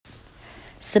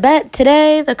Sabet,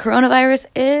 today the coronavirus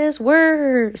is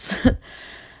worse.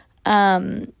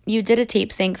 You did a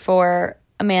tape sync for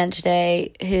a man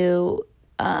today who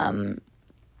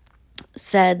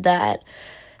said that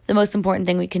the most important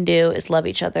thing we can do is love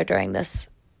each other during this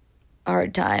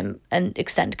hard time and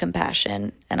extend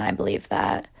compassion. And I believe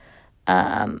that.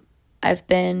 I've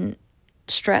been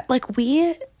stressed,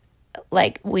 we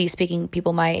speaking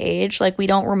people my age, we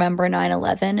don't remember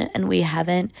 9/11 and we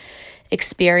haven't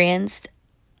experienced,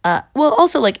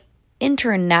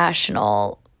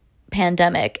 international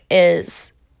pandemic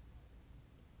is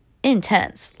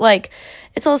intense.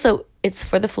 It's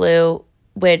for the flu,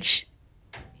 which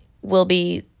will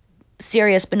be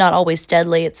serious but not always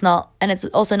deadly. It's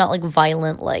also not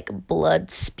violent,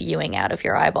 blood spewing out of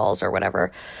your eyeballs or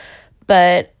whatever.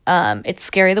 But it's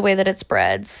scary the way that it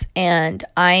spreads, and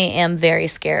I am very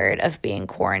scared of being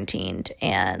quarantined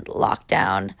and locked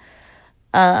down.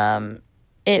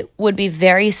 It would be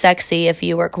very sexy if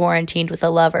you were quarantined with a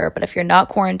lover, but if you're not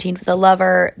quarantined with a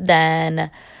lover,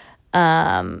 then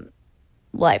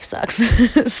life sucks.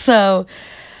 So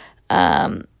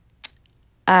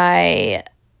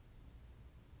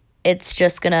it's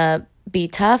just gonna be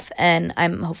tough, and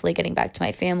I'm hopefully getting back to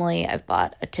my family. I've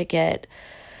bought a ticket.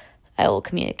 I will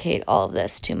communicate all of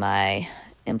this to my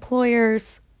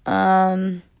employers.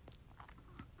 And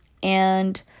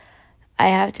I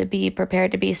have to be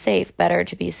prepared to be safe. Better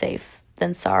to be safe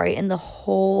than sorry. And the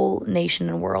whole nation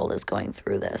and world is going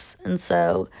through this. And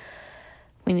so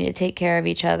we need to take care of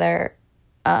each other.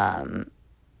 I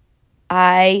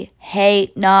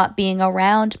hate not being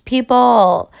around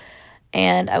people.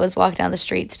 And I was walking down the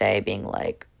street today being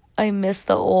like, I miss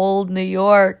the old New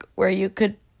York where you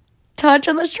could touch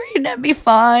on the street and it'd be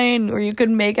fine, where you could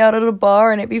make out at a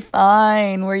bar and it'd be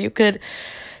fine, where you could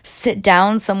sit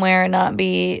down somewhere and not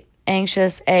be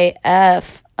anxious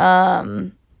AF.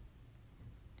 But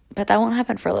that won't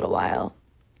happen for a little while.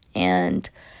 And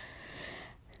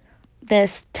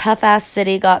this tough-ass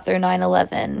city got through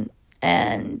 9/11,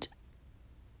 and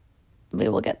we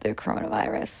will get through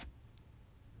coronavirus.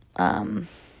 I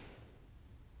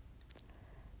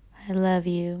love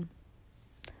you,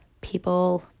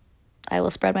 people. I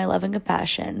will spread my love and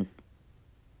compassion.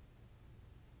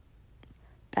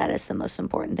 That is the most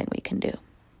important thing we can do.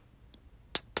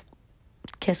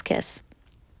 Kiss, kiss.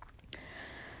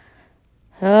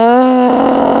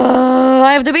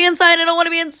 I have to be inside. I don't want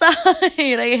to be inside.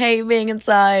 I hate being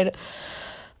inside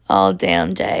all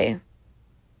damn day.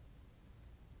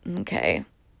 Okay.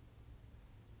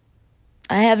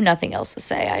 I have nothing else to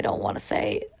say. I don't want to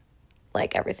say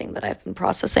everything that I've been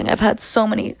processing. I've had so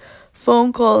many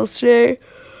phone calls today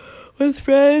with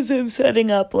friends. I'm setting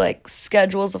up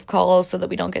schedules of calls so that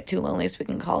we don't get too lonely so we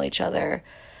can call each other.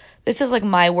 This is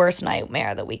my worst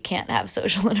nightmare, that we can't have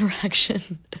social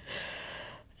interaction.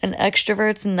 An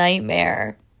extrovert's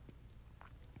nightmare.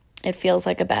 It feels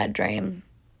like a bad dream.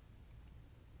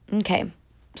 Okay.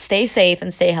 Stay safe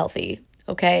and stay healthy.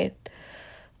 Okay.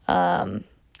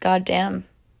 Goddamn.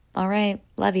 All right.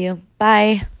 Love you.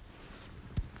 Bye.